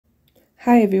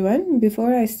Hi everyone,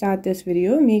 before I start this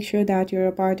video, make sure that you're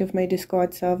a part of my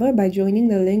Discord server by joining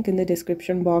the link in the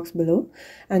description box below.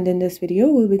 And in this video,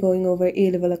 we'll be going over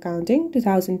A-Level Accounting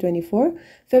 2024,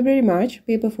 February-March,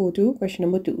 Paper 4-2, question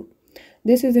number 2.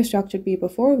 This is the structured paper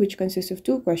 4, which consists of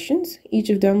 2 questions.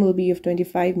 Each of them will be of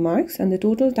 25 marks, and the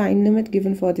total time limit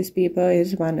given for this paper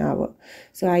is 1 hour.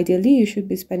 So ideally, you should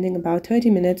be spending about 30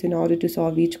 minutes in order to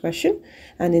solve each question.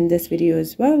 And in this video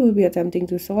as well, we'll be attempting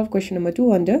to solve question number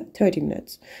 2 under 30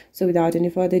 minutes. So without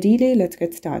any further delay, let's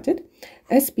get started.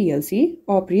 SPLC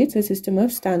operates a system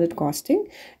of standard costing.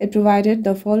 It provided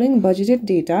the following budgeted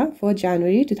data for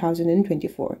January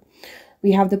 2024.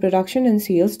 We have the production and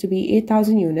sales to be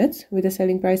 8,000 units with a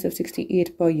selling price of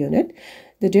 68 per unit.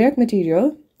 The direct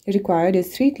material required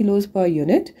is 3 kilos per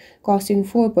unit, costing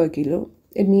 4 per kilo.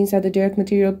 It means that the direct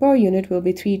material per unit will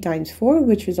be 3 times 4,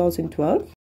 which results in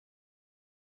 12.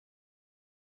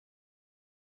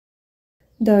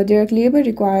 The direct labor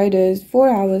required is 4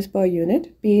 hours per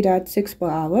unit, paid at 6 per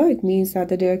hour. It means that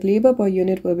the direct labor per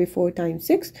unit will be 4 times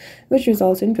 6, which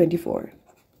results in 24.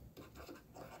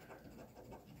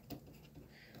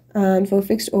 And for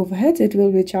fixed overheads, it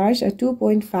will be charged at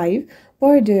 2.5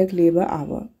 per direct labor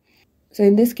hour. So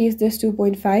in this case, this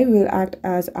 2.5 will act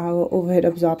as our overhead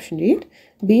absorption rate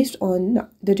based on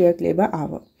the direct labor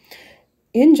hour.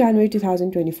 In January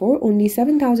 2024, only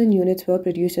 7,000 units were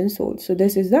produced and sold. So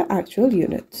this is the actual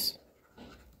units.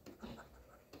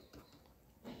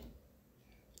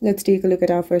 Let's take a look at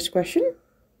our first question.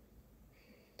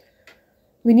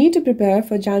 We need to prepare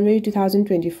for January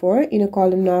 2024 in a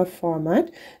columnar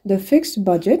format the fixed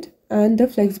budget and the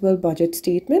flexible budget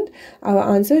statement. Our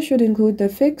answer should include the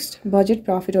fixed budget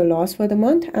profit or loss for the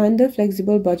month and the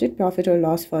flexible budget profit or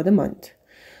loss for the month.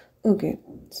 Okay,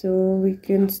 so we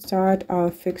can start our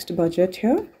fixed budget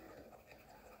here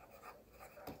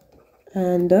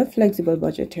and the flexible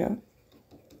budget here.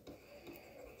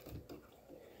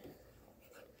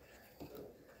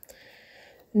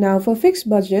 Now for fixed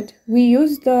budget, we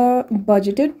use the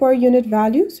budgeted per unit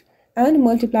values and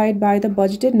multiply it by the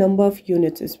budgeted number of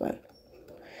units as well.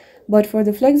 But for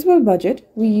the flexible budget,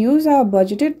 we use our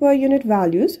budgeted per unit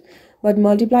values but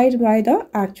multiply it by the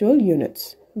actual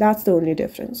units. That's the only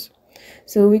difference.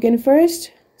 So we can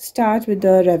first start with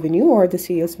the revenue or the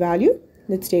sales value.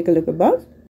 Let's take a look above.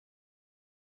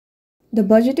 The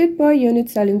budgeted per unit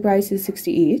selling price is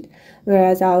 68,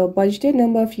 whereas our budgeted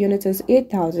number of units is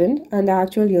 8,000 and the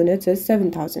actual units is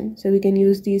 7,000. So we can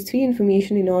use these three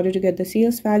information in order to get the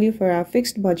sales value for our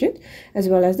fixed budget as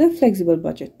well as the flexible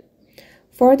budget.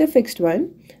 For the fixed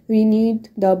one, we need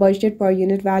the budgeted per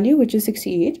unit value, which is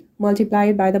 68,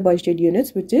 multiplied by the budgeted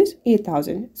units, which is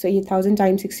 8,000. So 8,000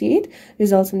 times 68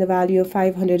 results in the value of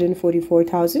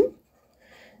 544,000.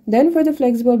 Then for the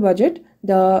flexible budget,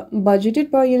 the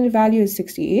budgeted per unit value is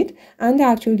 68 and the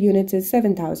actual units is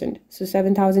 7,000. So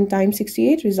 7,000 times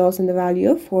 68 results in the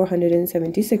value of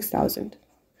 476,000.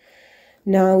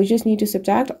 Now we just need to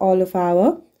subtract all of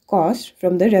our costs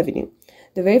from the revenue.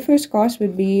 The very first cost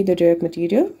would be the direct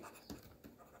material.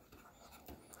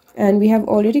 And we have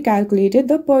already calculated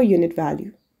the per unit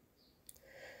value.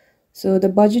 So the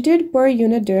budgeted per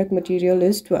unit direct material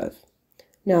is 12.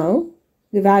 Now,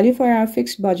 the value for our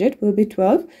fixed budget will be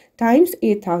 12 times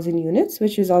 8,000 units,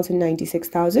 which results in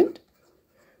 96,000.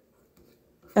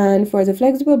 And for the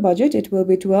flexible budget, it will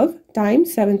be 12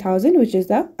 times 7,000, which is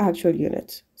the actual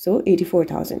units. So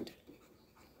 84,000.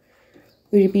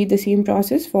 We repeat the same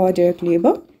process for direct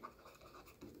labor.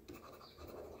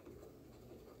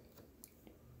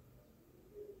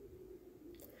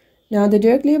 Now the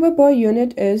direct labor per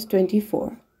unit is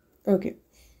 24. Okay.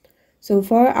 So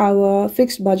for our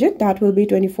fixed budget, that will be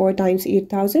 24 times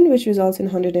 8,000, which results in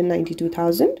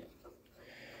 192,000.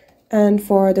 And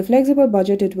for the flexible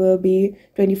budget, it will be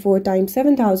 24 times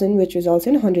 7,000, which results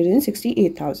in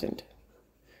 168,000.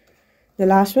 The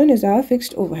last one is our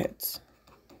fixed overheads.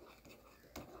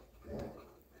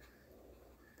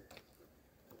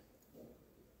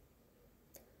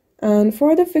 And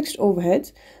for the fixed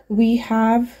overheads, we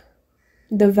have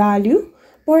the value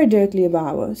per direct labor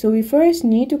hour. So we first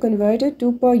need to convert it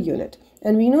to per unit.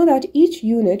 And we know that each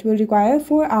unit will require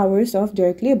 4 hours of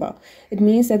direct labor. It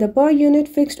means that the per unit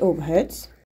fixed overheads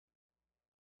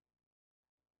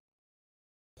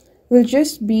will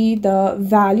just be the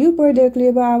value per direct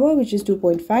labor hour, which is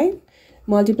 2.5,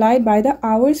 multiplied by the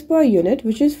hours per unit,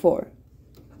 which is 4.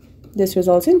 This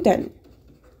results in 10.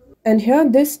 And here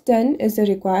this 10 is the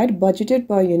required budgeted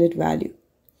per unit value.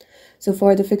 So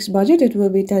for the fixed budget, it will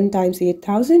be 10 times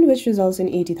 8,000, which results in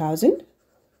 80,000.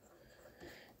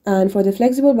 And for the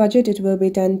flexible budget, it will be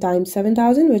 10 times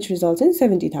 7,000, which results in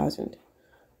 70,000.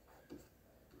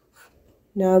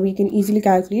 Now we can easily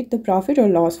calculate the profit or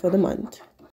loss for the month.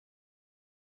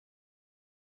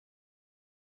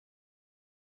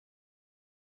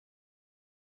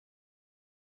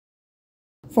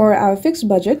 For our fixed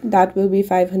budget, that will be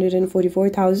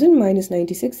 544,000 minus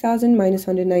 96,000 minus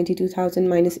 192,000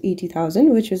 minus 80,000,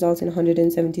 which results in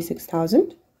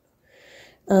 176,000.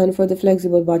 And for the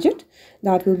flexible budget,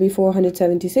 that will be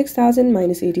 476,000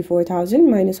 minus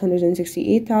 84,000 minus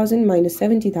 168,000 minus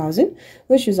 70,000,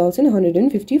 which results in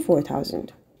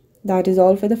 154,000. That is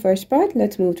all for the first part.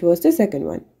 Let's move towards the second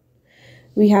one.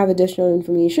 We have additional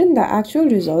information. The actual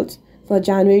results for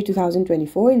January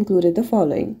 2024 included the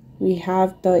following. We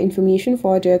have the information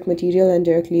for direct material and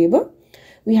direct labor.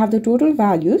 We have the total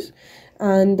values,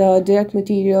 and the direct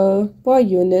material per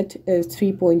unit is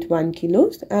 3.1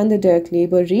 kilos and the direct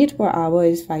labor rate per hour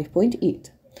is 5.8.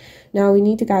 Now we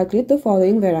need to calculate the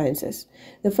following variances.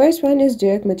 The first one is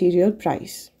direct material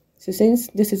price. So since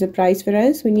this is a price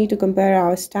variance, we need to compare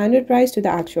our standard price to the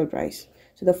actual price.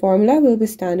 So the formula will be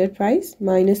standard price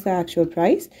minus the actual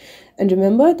price. And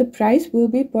remember, the price will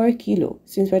be per kilo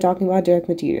since we're talking about direct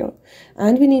material.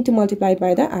 And we need to multiply it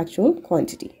by the actual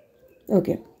quantity.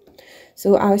 Okay.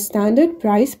 So our standard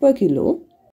price per kilo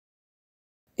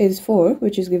is 4,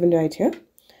 which is given right here.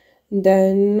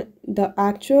 Then the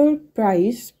actual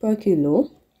price per kilo.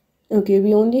 Okay,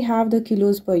 we only have the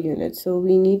kilos per unit. So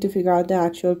we need to figure out the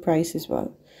actual price as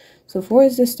well. So 4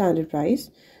 is the standard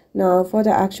price. Now for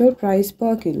the actual price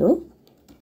per kilo,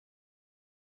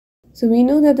 so we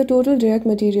know that the total direct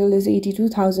material is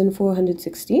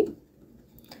 82,460,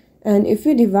 and if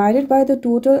we divide it by the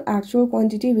total actual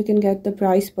quantity, we can get the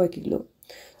price per kilo.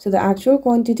 So the actual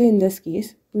quantity in this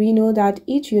case, we know that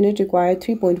each unit required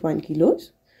 3.1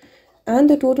 kilos and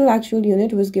the total actual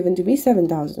unit was given to be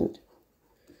 7,000.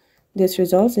 This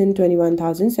results in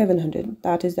 21,700.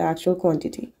 That is the actual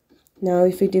quantity. Now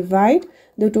if we divide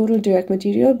the total direct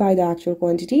material by the actual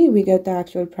quantity, we get the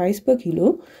actual price per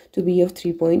kilo to be of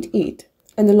 3.8.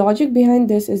 And the logic behind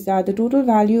this is that the total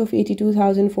value of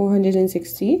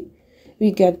 82,460,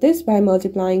 we get this by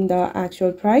multiplying the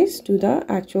actual price to the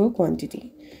actual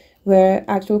quantity, where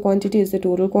actual quantity is the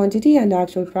total quantity and the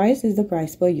actual price is the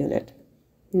price per unit.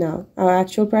 Now our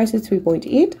actual price is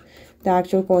 3.8, the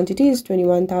actual quantity is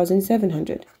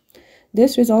 21,700.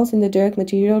 This results in the direct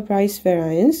material price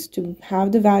variance to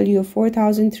have the value of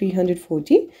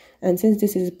 4,340, and since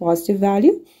this is a positive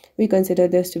value, we consider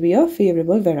this to be a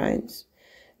favorable variance.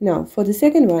 Now for the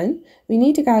second one, we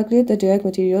need to calculate the direct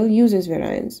material uses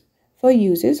variance. For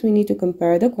uses, we need to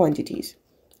compare the quantities.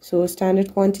 So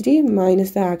standard quantity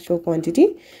minus the actual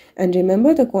quantity, and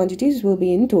remember the quantities will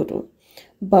be in total.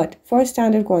 But for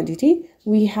standard quantity,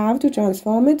 we have to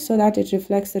transform it so that it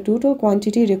reflects the total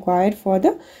quantity required for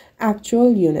the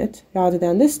actual unit rather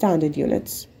than the standard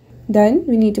units. Then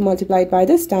we need to multiply it by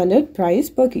the standard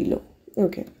price per kilo.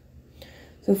 Okay.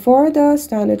 So for the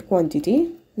standard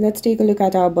quantity, let's take a look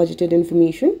at our budgeted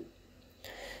information.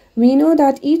 We know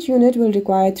that each unit will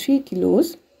require 3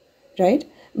 kilos, right?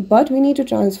 But we need to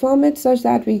transform it such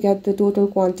that we get the total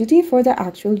quantity for the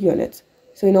actual units.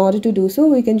 So in order to do so,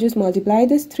 we can just multiply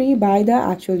this 3 by the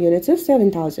actual units of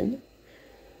 7,000.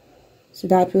 So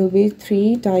that will be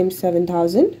 3 times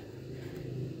 7,000,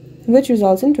 which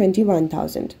results in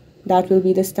 21,000. That will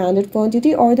be the standard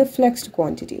quantity or the flexed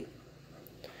quantity.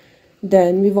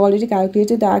 Then we've already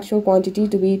calculated the actual quantity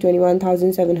to be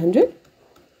 21,700.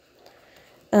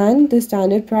 And the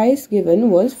standard price given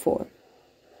was 4.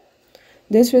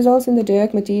 This results in the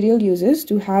direct material uses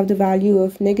to have the value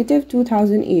of negative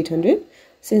 2,800.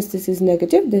 Since this is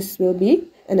negative, this will be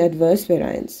an adverse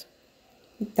variance.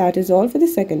 That is all for the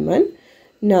second one.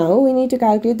 Now we need to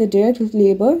calculate the direct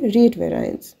labor rate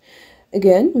variance.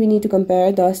 Again, we need to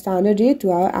compare the standard rate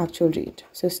to our actual rate.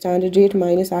 So standard rate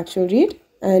minus actual rate.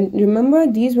 And remember,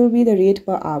 these will be the rate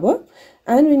per hour.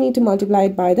 And we need to multiply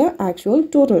it by the actual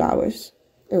total hours.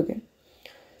 Okay.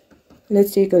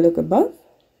 Let's take a look above.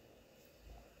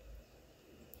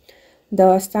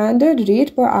 The standard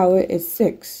rate per hour is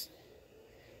 6.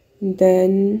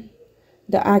 Then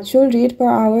the actual rate per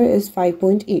hour is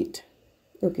 5.8.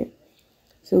 Okay.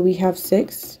 So we have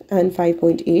 6 and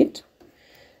 5.8.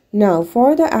 Now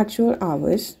for the actual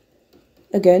hours,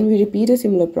 again we repeat a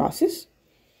similar process.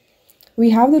 We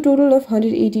have the total of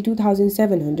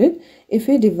 182,700. If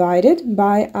we divide it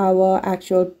by our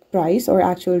actual price or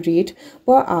actual rate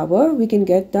per hour, we can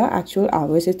get the actual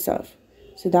hours itself.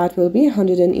 So that will be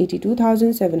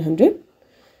 182,700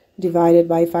 divided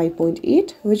by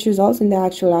 5.8, which results in the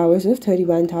actual hours of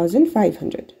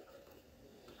 31,500.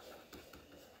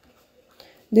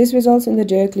 This results in the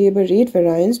direct labor rate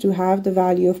variance to have the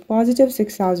value of positive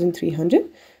 6,300,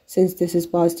 Since this is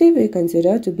positive, we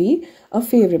consider to be a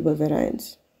favorable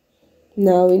variance.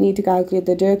 Now we need to calculate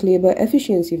the direct labor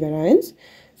efficiency variance.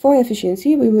 For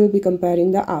efficiency, we will be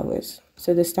comparing the hours.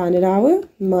 So the standard hour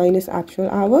minus actual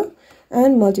hour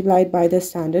and multiplied by the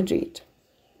standard rate.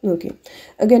 Okay,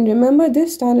 again remember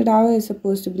this standard hour is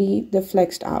supposed to be the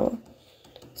flexed hour.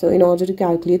 So in order to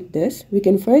calculate this, we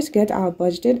can first get our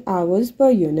budgeted hours per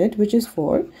unit, which is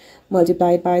 4,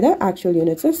 multiplied by the actual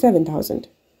units of 7,000.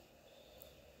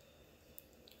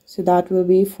 So that will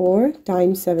be 4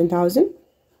 times 7,000,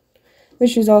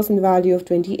 which results in the value of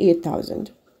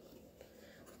 28,000.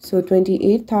 So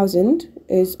 28,000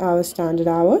 is our standard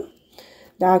hour.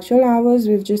 The actual hours,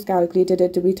 we've just calculated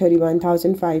it to be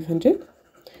 31,500.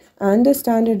 And the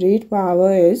standard rate per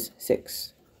hour is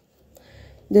 6.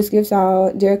 This gives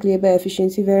our direct labor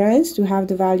efficiency variance to have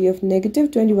the value of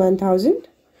negative 21,000.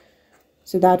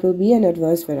 So that will be an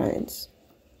adverse variance.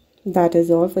 That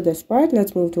is all for this part.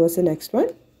 Let's move towards the next one.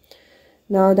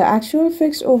 Now the actual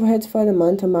fixed overheads for the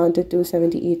month amounted to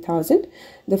 78,000.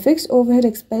 The fixed overhead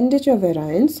expenditure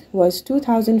variance was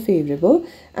 2,000 favorable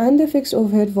and the fixed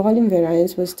overhead volume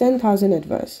variance was 10,000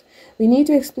 adverse. We need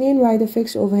to explain why the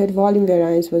fixed overhead volume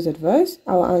variance was adverse.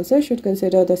 Our answer should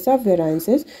consider the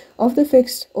sub-variances of the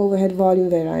fixed overhead volume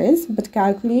variance, but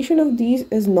calculation of these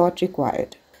is not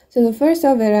required. So the first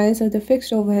sub-variance of the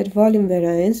fixed overhead volume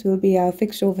variance will be our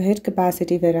fixed overhead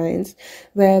capacity variance,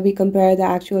 where we compare the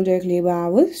actual direct labor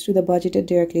hours to the budgeted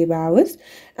direct labor hours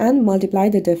and multiply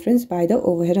the difference by the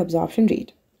overhead absorption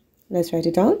rate. Let's write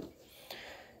it down.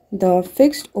 The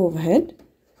fixed overhead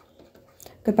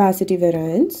capacity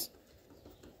variance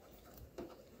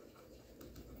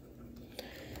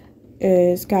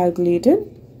is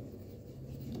calculated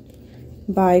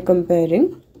by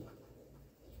comparing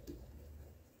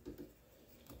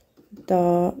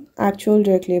the actual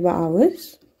direct labor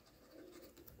hours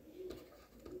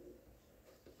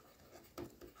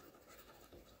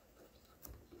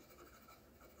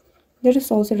let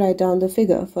us also write down the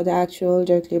figure for the actual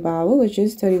direct labor hour, which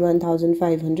is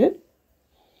 31,500,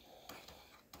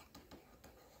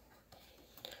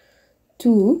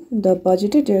 to the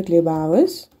budgeted direct labor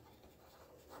hours,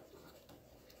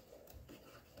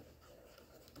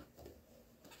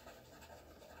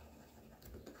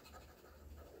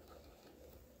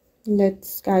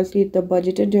 let's calculate the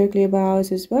budgeted direct labor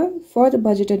hours as well. For the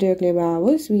budgeted direct labor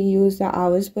hours, we use the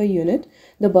hours per unit,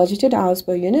 the budgeted hours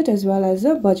per unit, as well as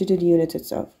the budgeted unit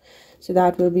itself. So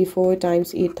that will be 4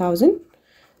 times 8,000,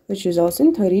 which results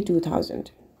in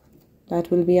 32,000. That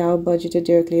will be our budgeted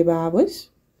direct labor hours.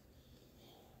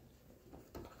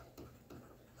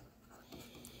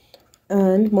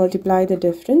 And multiply the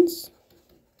difference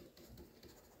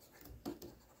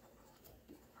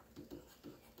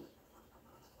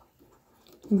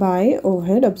by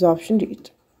overhead absorption rate.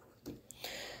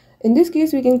 In this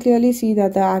case, we can clearly see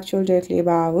that the actual direct labor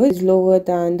hours is lower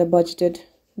than the budgeted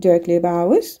direct labor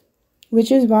hours, which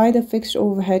is why the fixed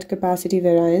overhead capacity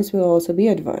variance will also be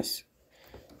adverse.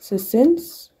 So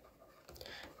since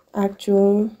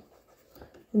actual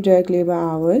direct labor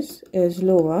hours is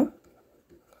lower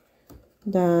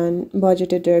than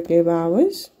budgeted direct labor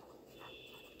hours,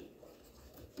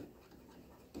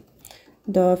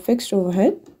 the fixed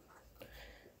overhead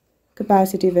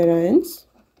capacity variance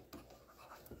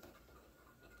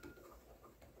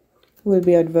will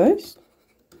be adverse,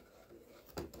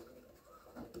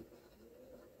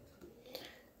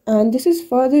 and this is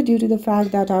further due to the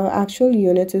fact that our actual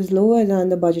units is lower than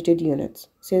the budgeted units,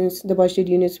 since the budgeted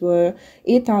units were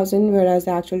 8,000 whereas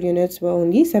the actual units were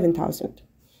only 7,000.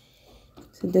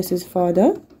 So this is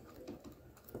further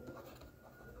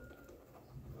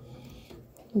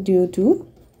due to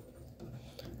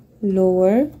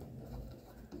lower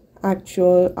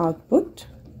actual output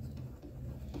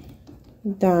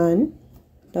than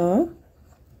the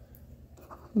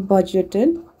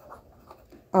budgeted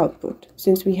output.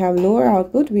 Since we have lower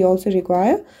output, we also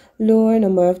require lower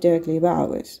number of direct labor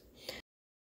hours.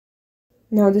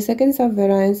 Now the second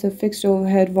sub-variance of fixed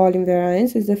overhead volume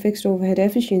variance is the fixed overhead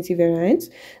efficiency variance,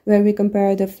 where we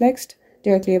compare the flexed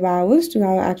direct labor hours to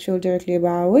our actual direct labor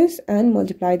hours and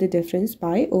multiply the difference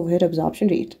by overhead absorption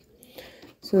rate.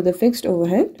 So the fixed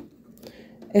overhead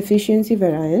efficiency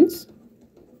variance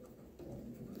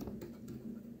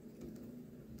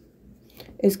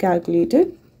is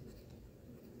calculated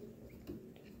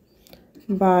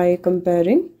by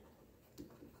comparing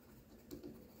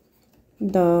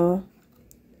the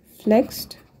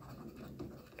flexed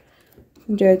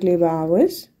direct labor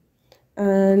hours,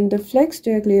 and the flexed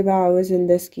direct labor hours in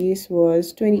this case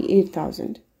was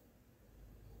 28,000.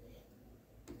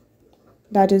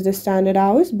 That is the standard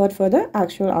hours, but for the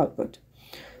actual output,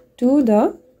 to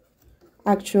the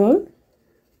actual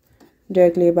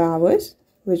direct labor hours,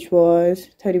 which was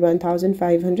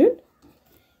 31,500,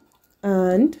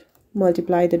 and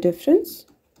multiply the difference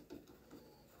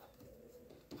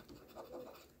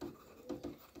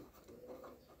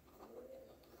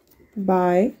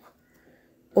by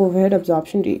overhead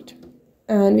absorption rate.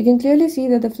 And we can clearly see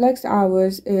that the flexed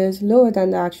hours is lower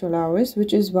than the actual hours,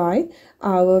 which is why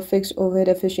our fixed overhead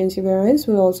efficiency variance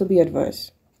will also be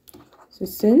adverse. So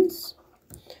since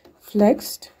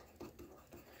flexed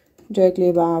direct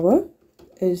labor hour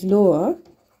is lower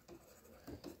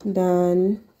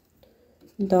than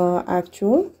the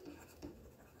actual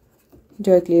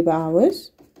direct labor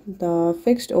hours, the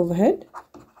fixed overhead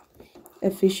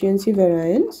efficiency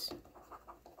variance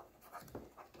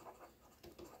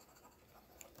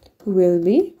will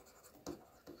be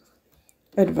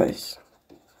adverse.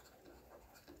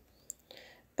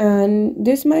 And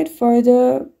this might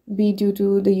further be due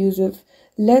to the use of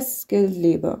less skilled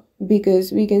labor,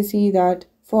 because we can see that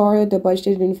for the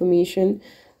budgeted information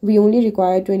we only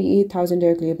require 28,000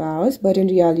 direct labor hours, but in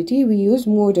reality we use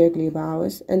more direct labor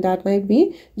hours, and that might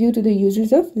be due to the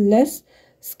uses of less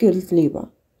skilled labor.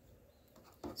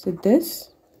 So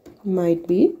this might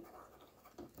be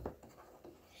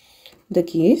the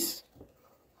case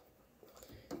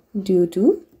due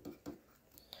to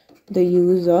the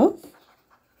use of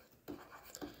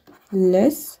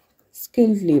less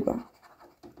skilled labor.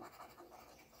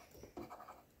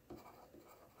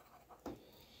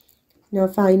 Now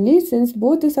finally, since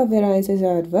both the subvariances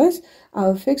are adverse,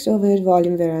 our fixed overhead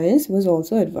volume variance was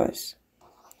also adverse.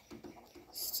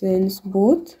 Since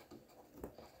both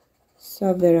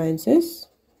subvariances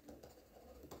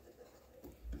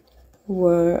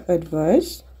were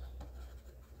adverse,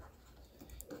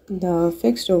 the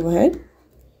fixed overhead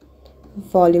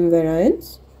volume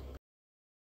variance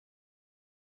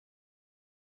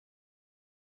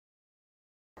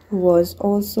was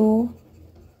also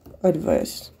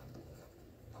adverse.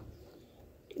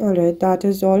 Alright, that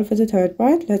is all for the third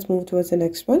part. Let's move towards the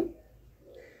next one.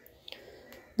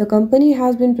 The company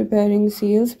has been preparing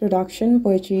sales, production,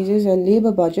 purchases, and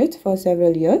labor budgets for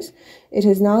several years. It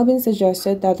has now been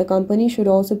suggested that the company should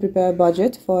also prepare a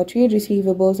budget for trade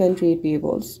receivables and trade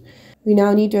payables. We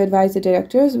now need to advise the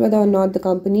directors whether or not the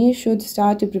company should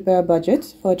start to prepare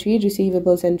budgets for trade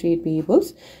receivables and trade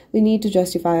payables. We need to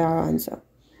justify our answer.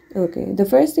 Okay, the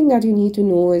first thing that you need to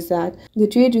know is that the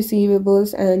trade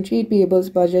receivables and trade payables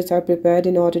budgets are prepared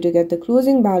in order to get the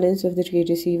closing balance of the trade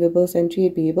receivables and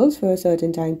trade payables for a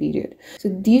certain time period. So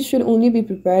these should only be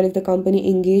prepared if the company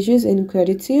engages in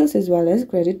credit sales as well as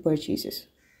credit purchases.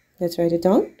 Let's write it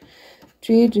down.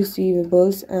 Trade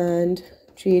receivables and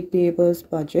trade payables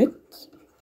budgets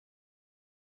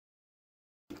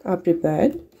are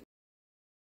prepared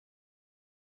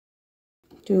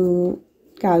to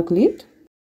calculate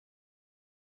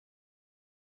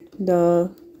the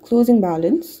closing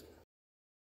balance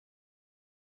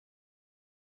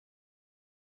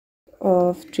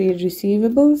of trade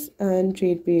receivables and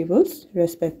trade payables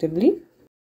respectively.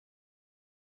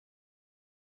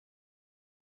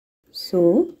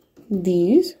 So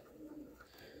these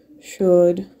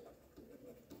should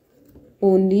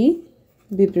only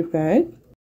be prepared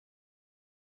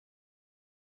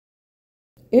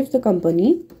if the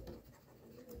company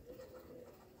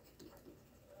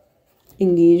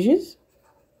engages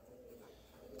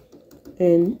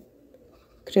in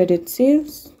credit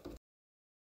sales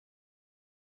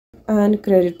and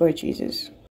credit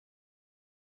purchases.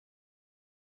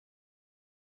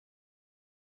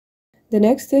 The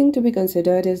next thing to be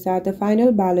considered is that the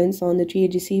final balance on the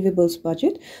trade receivables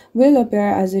budget will appear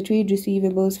as the trade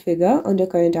receivables figure under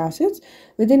current assets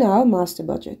within our master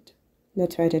budget.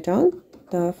 Let's write it down.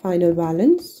 The final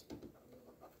balance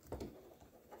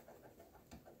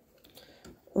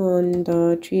on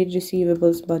the trade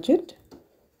receivables budget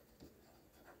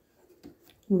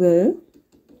will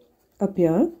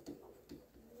appear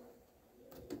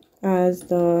as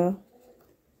the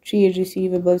trade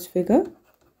receivables figure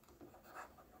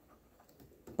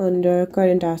under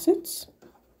current assets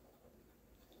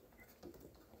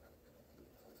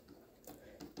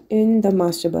in the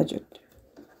master budget.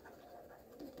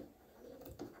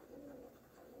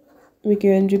 We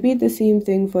can repeat the same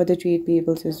thing for the trade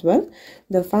payables as well.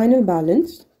 The final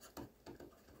balance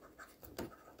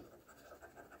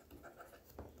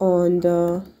on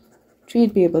the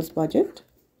trade payables budget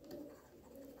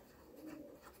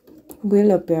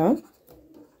will appear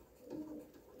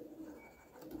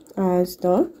as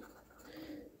the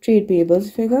trade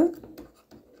payables figure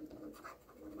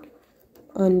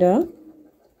under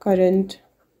current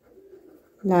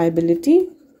liability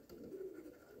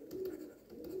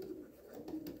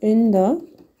in the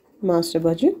master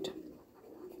budget.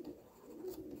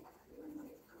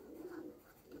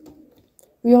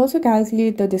 We also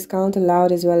calculate the discount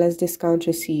allowed as well as discount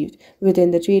received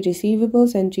within the trade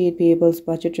receivables and trade payables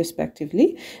budget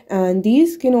respectively, and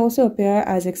these can also appear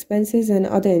as expenses and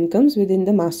other incomes within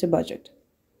the master budget.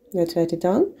 Let's write it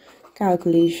down.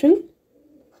 Calculation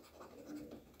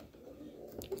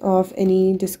of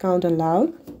any discount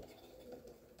allowed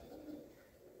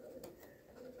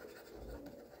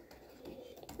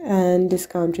and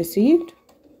discount received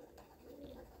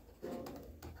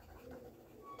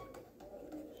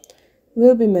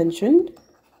will be mentioned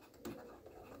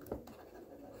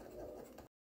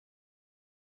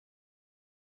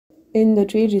in the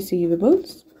trade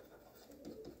receivables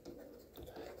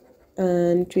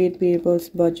and trade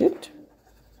payables budget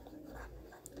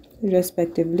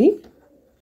respectively,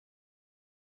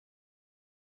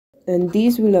 and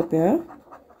these will appear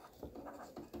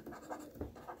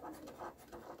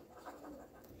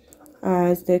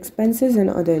as the expenses and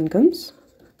other incomes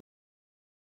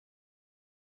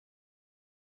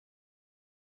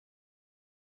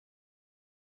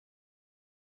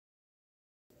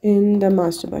in the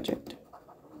master budget.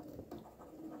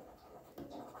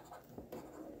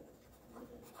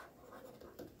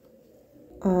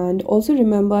 And also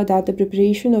remember that the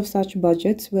preparation of such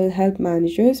budgets will help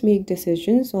managers make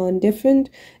decisions on different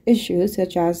issues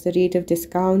such as the rate of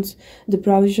discounts, the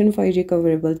provision for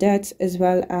irrecoverable debts, as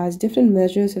well as different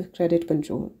measures of credit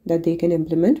control that they can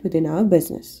implement within our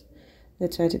business.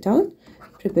 Let's write it down.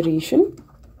 Preparation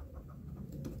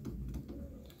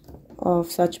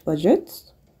of such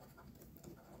budgets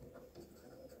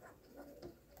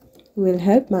will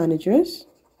help managers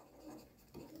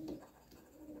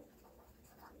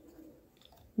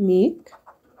make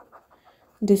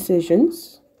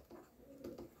decisions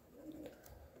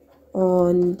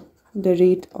on the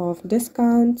rate of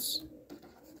discounts,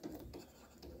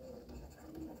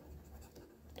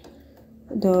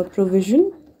 the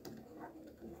provision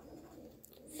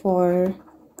for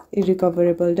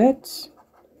irrecoverable debts,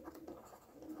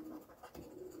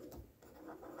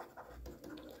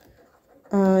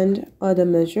 and other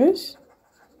measures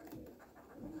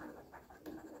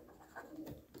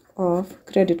of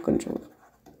credit control.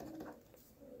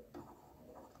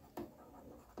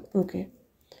 Okay,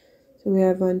 so we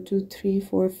have 1, 2, 3,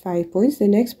 4, 5 points. The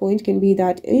next point can be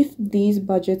that if these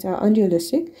budgets are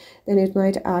unrealistic, then it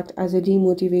might act as a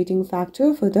demotivating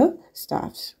factor for the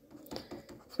staffs.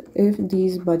 So if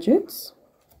these budgets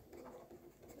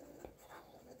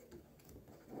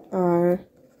are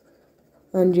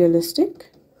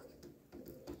unrealistic,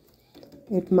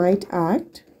 it might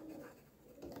act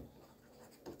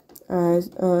as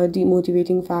a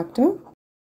demotivating factor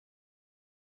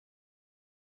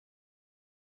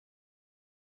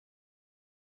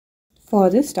for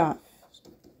the staff.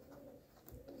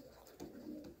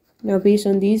 Now, based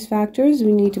on these factors,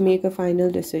 we need to make a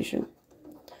final decision.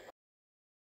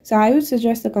 So I would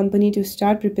suggest the company to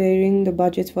start preparing the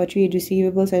budgets for trade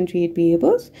receivables and trade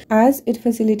payables, as it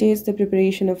facilitates the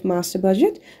preparation of master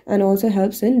budget and also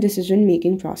helps in decision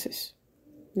making process.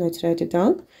 Let's write it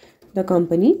down. The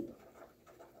company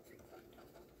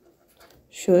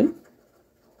should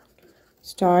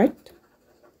start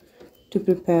to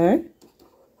prepare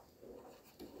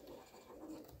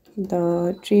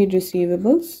the trade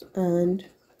receivables and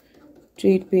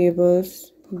trade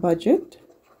payables budget,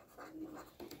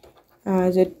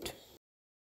 as it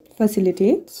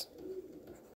facilitates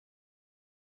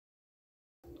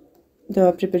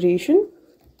the preparation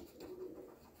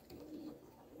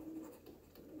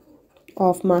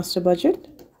of master budget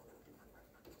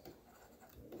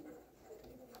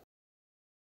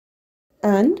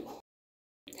and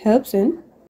helps in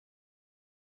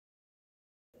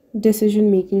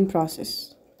decision making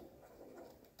process.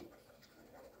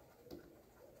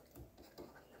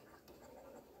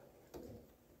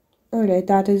 Alright,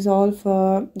 that is all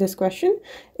for this question.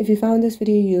 If you found this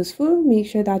video useful, make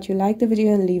sure that you like the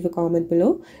video and leave a comment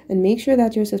below, and make sure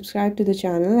that you're subscribed to the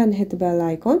channel and hit the bell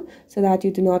icon so that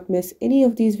you do not miss any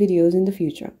of these videos in the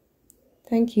future.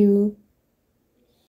 Thank you.